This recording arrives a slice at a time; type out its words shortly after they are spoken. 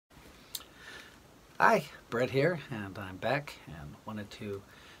Hi, Brett here, and I'm back and wanted to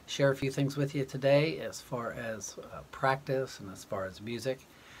share a few things with you today as far as practice and as far as music.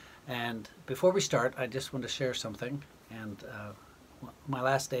 And before we start, I just want to share something. And my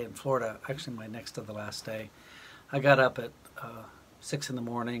last day in Florida, actually my next to the last day, I got up at 6 in the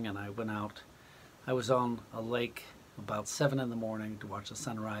morning and I went out. I was on a lake about 7 in the morning to watch the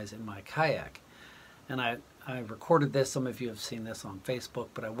sunrise in my kayak. And I recorded this. Some of you have seen this on Facebook,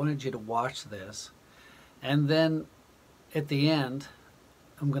 but I wanted you to watch this. And then at the end,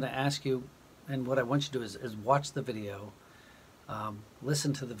 I'm going to ask you, and what I want you to do is watch the video,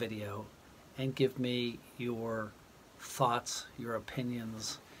 listen to the video, and give me your thoughts, your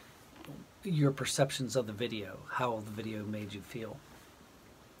opinions, your perceptions of the video, how the video made you feel.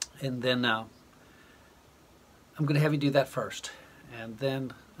 And then I'm going to have you do that first, and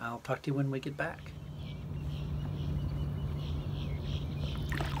then I'll talk to you when we get back.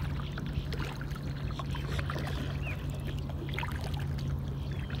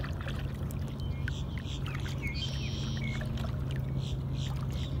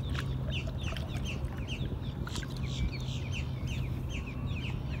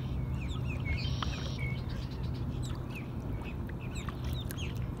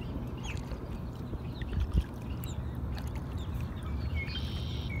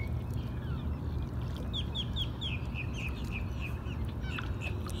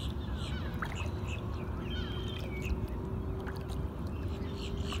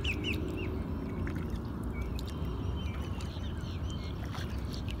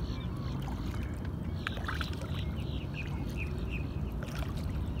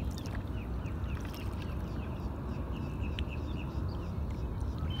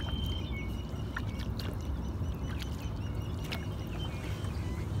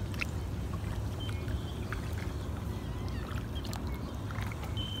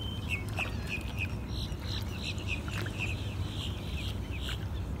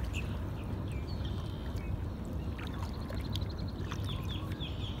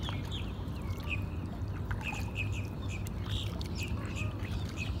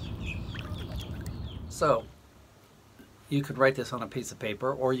 So, you could write this on a piece of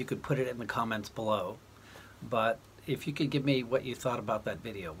paper, or you could put it in the comments below. But if you could give me what you thought about that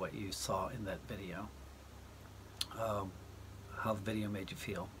video, what you saw in that video, how the video made you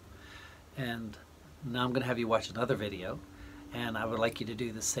feel. And now I'm going to have you watch another video, and I would like you to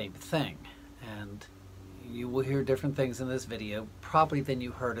do the same thing. And you will hear different things in this video, probably than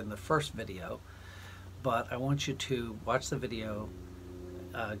you heard in the first video. But I want you to watch the video.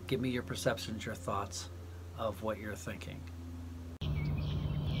 Give me your perceptions, your thoughts of what you're thinking.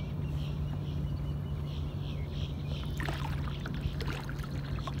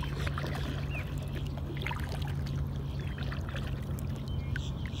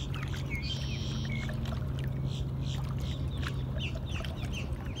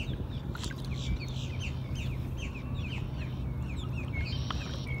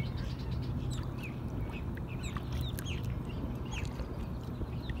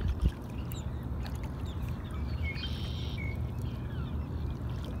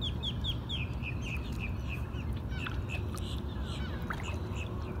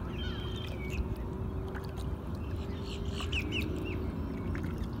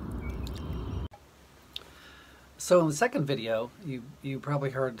 So in the second video, you probably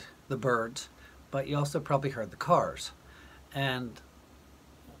heard the birds, but you also probably heard the cars. And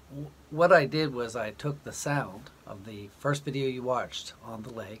what I did was I took the sound of the first video you watched on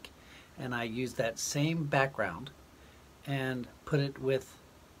the lake, and I used that same background and put it with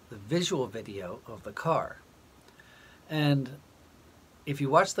the visual video of the car. And if you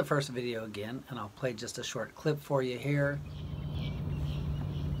watch the first video again, and I'll play just a short clip for you here.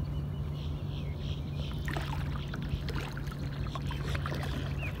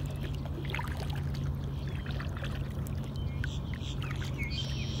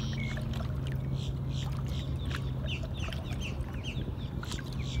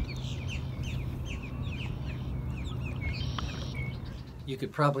 You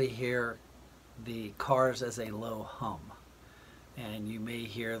could probably hear the cars as a low hum, and you may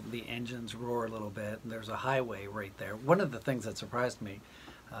hear the engines roar a little bit, and there's a highway right there. One of the things that surprised me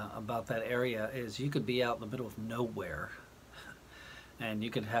about that area is you could be out in the middle of nowhere and you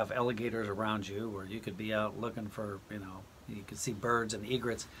could have alligators around you, or you could be out looking for, you could see birds and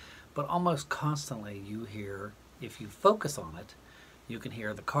egrets, but almost constantly you hear, if you focus on it, you can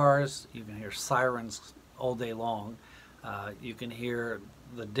hear the cars, you can hear sirens all day long. You can hear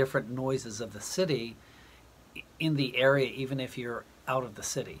the different noises of the city in the area, even if you're out of the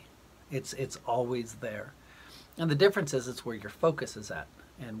city. It's always there. And the difference is it's where your focus is at.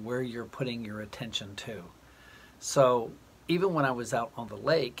 and where you're putting your attention to. So even when I was out on the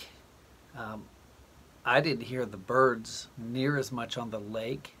lake, I didn't hear the birds near as much on the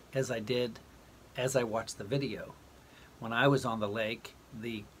lake as I did as I watched the video. When I was on the lake,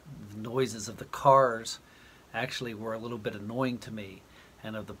 the noises of the cars actually were a little bit annoying to me,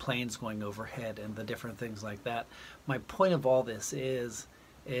 and of the planes going overhead and the different things like that. My point of all this is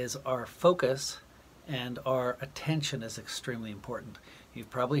our focus and our attention is extremely important. You've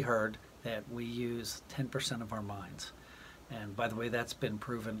probably heard that we use 10% of our minds. And by the way, that's been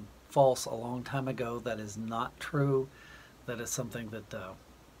proven false a long time ago. That is not true. That is something that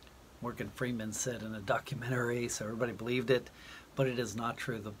Morgan Freeman said in a documentary, so everybody believed it, but it is not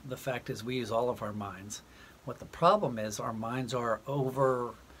true. The fact is we use all of our minds. What the problem is, our minds are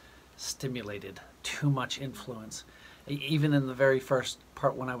overstimulated, too much influence. Even in the very first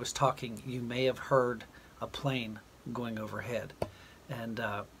part when I was talking, you may have heard a plane going overhead. And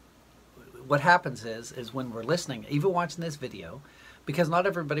what happens is when we're listening, even watching this video, because not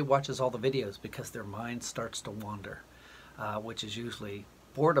everybody watches all the videos because their mind starts to wander, which is usually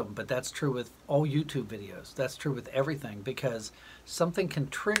boredom, but that's true with all YouTube videos. That's true with everything, because something can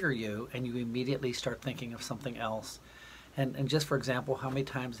trigger you and you immediately start thinking of something else. And just for example, how many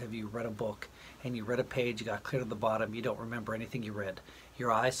times have you read a book and you read a page, you got clear to the bottom, you don't remember anything you read.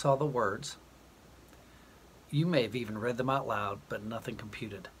 Your eye saw the words. You may have even read them out loud, but nothing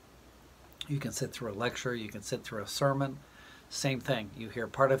computed. You can sit through a lecture, you can sit through a sermon, same thing. You hear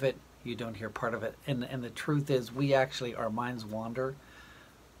part of it, you don't hear part of it. And the truth is, we actually, our minds wander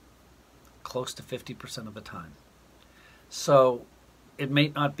close to 50% of the time. So it may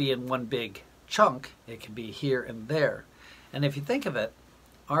not be in one big chunk, it can be here and there. And if you think of it,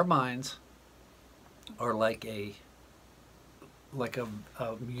 our minds are like a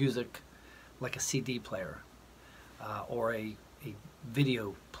music, like a CD player or a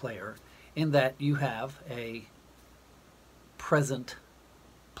video player, in that you have a present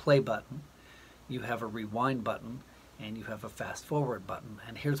play button, you have a rewind button, and you have a fast forward button.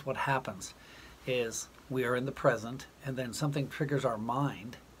 And here's what happens is we are in the present, and then something triggers our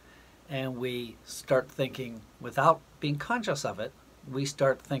mind, and we start thinking, without being conscious of it, we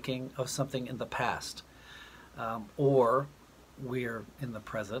start thinking of something in the past. Or we're in the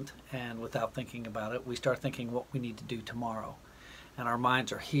present, and without thinking about it, we start thinking what we need to do tomorrow. And our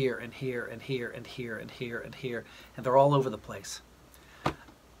minds are here and here and here and here and here and here, and they're all over the place.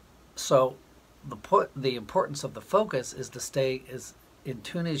 So the importance of the focus is to stay as in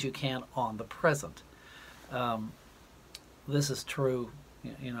tune as you can on the present. This is true.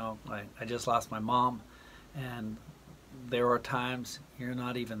 You know, I just lost my mom, and there are times you're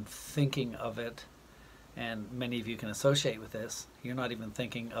not even thinking of it, and many of you can associate with this. You're not even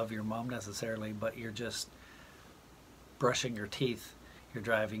thinking of your mom necessarily, but you're just brushing your teeth, you're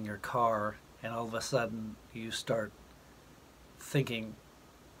driving your car, and all of a sudden you start thinking,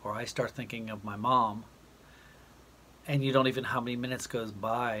 or I start thinking of my mom, and you don't even know how many minutes goes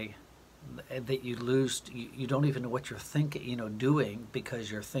by that you lose. You don't even know what you're thinking, doing, because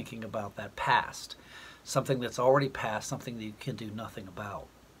you're thinking about that past, something that's already passed, something that you can do nothing about.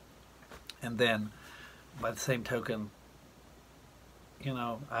 And then, by the same token,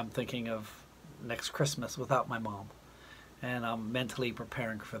 I'm thinking of next Christmas without my mom, and I'm mentally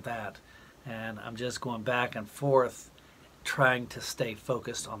preparing for that, and I'm just going back and forth, trying to stay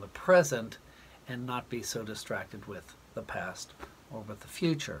focused on the present and not be so distracted with the past or with the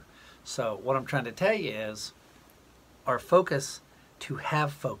future. So what I'm trying to tell you is our focus, to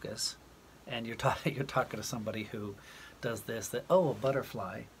have focus, and you're talking to somebody who does this, that, oh, a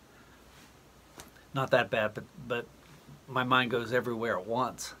butterfly, not that bad, but my mind goes everywhere at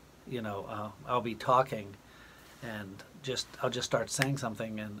once. I'll be talking, and I'll just start saying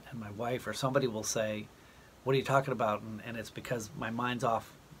something, and my wife or somebody will say, what are you talking about? And it's because my mind's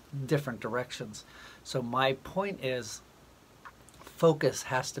off different directions. So my point is, focus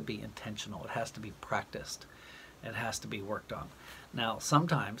has to be intentional. It has to be practiced. It has to be worked on. Now,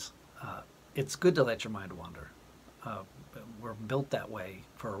 sometimes it's good to let your mind wander. We're built that way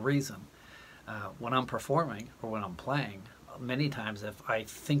for a reason. When I'm performing or when I'm playing, many times if I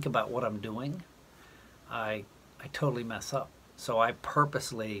think about what I'm doing, I totally mess up. So I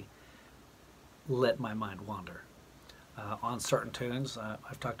purposely let my mind wander. On certain tunes,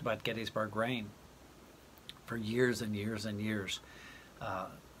 I've talked about Gettysburg Rain for years and years and years.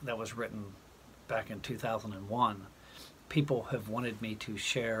 That was written back in 2001. People have wanted me to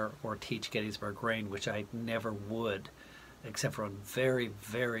share or teach Gettysburg Rain, which I never would, except for on very,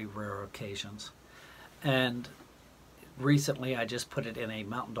 very rare occasions. And recently I just put it in a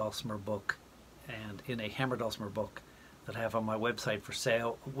mountain dulcimer book and in a hammer dulcimer book that I have on my website for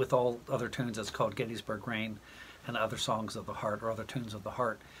sale with all other tunes. It's called Gettysburg Rain and Other Songs of the Heart, or Other Tunes of the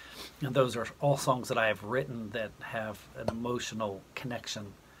Heart. And those are all songs that I have written that have an emotional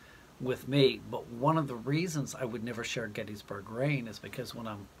connection with me. But one of the reasons I would never share Gettysburg Rain is because when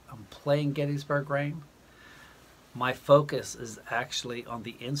I'm playing Gettysburg Rain, my focus is actually on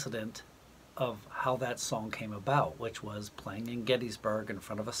the incident of how that song came about, which was playing in Gettysburg in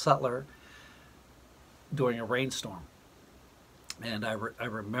front of a sutler during a rainstorm. And I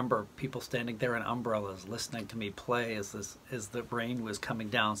remember people standing there in umbrellas listening to me play as the rain was coming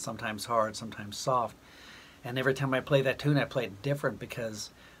down, sometimes hard, sometimes soft. And every time I play that tune, I play it different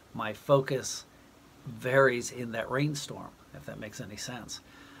because my focus varies in that rainstorm, if that makes any sense.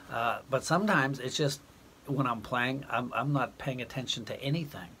 But sometimes it's just when I'm playing, I'm not paying attention to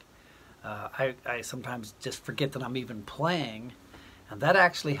anything. I sometimes just forget that I'm even playing. And that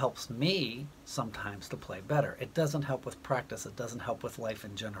actually helps me sometimes to play better. It doesn't help with practice. It doesn't help with life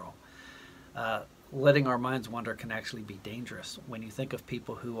in general. Letting our minds wander can actually be dangerous. When you think of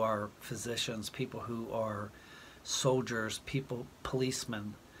people who are physicians, people who are soldiers,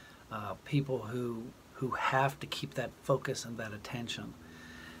 policemen, people who have to keep that focus and that attention.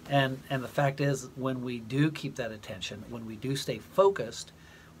 And the fact is, when we do keep that attention, when we do stay focused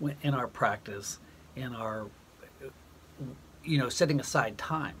in our practice, in our setting aside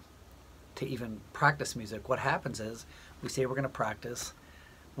time to even practice music, what happens is we say we're going to practice,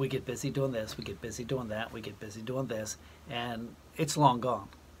 we get busy doing this, we get busy doing that, we get busy doing this, and it's long gone.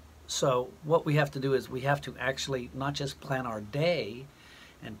 So what we have to do is we have to actually not just plan our day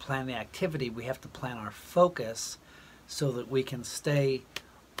and plan the activity, we have to plan our focus so that we can stay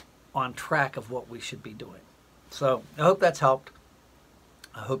on track of what we should be doing. So I hope that's helped.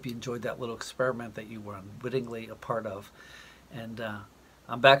 I hope you enjoyed that little experiment that you were unwittingly a part of. And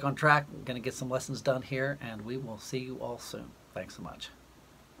I'm back on track. I'm going to get some lessons done here, and we will see you all soon. Thanks so much.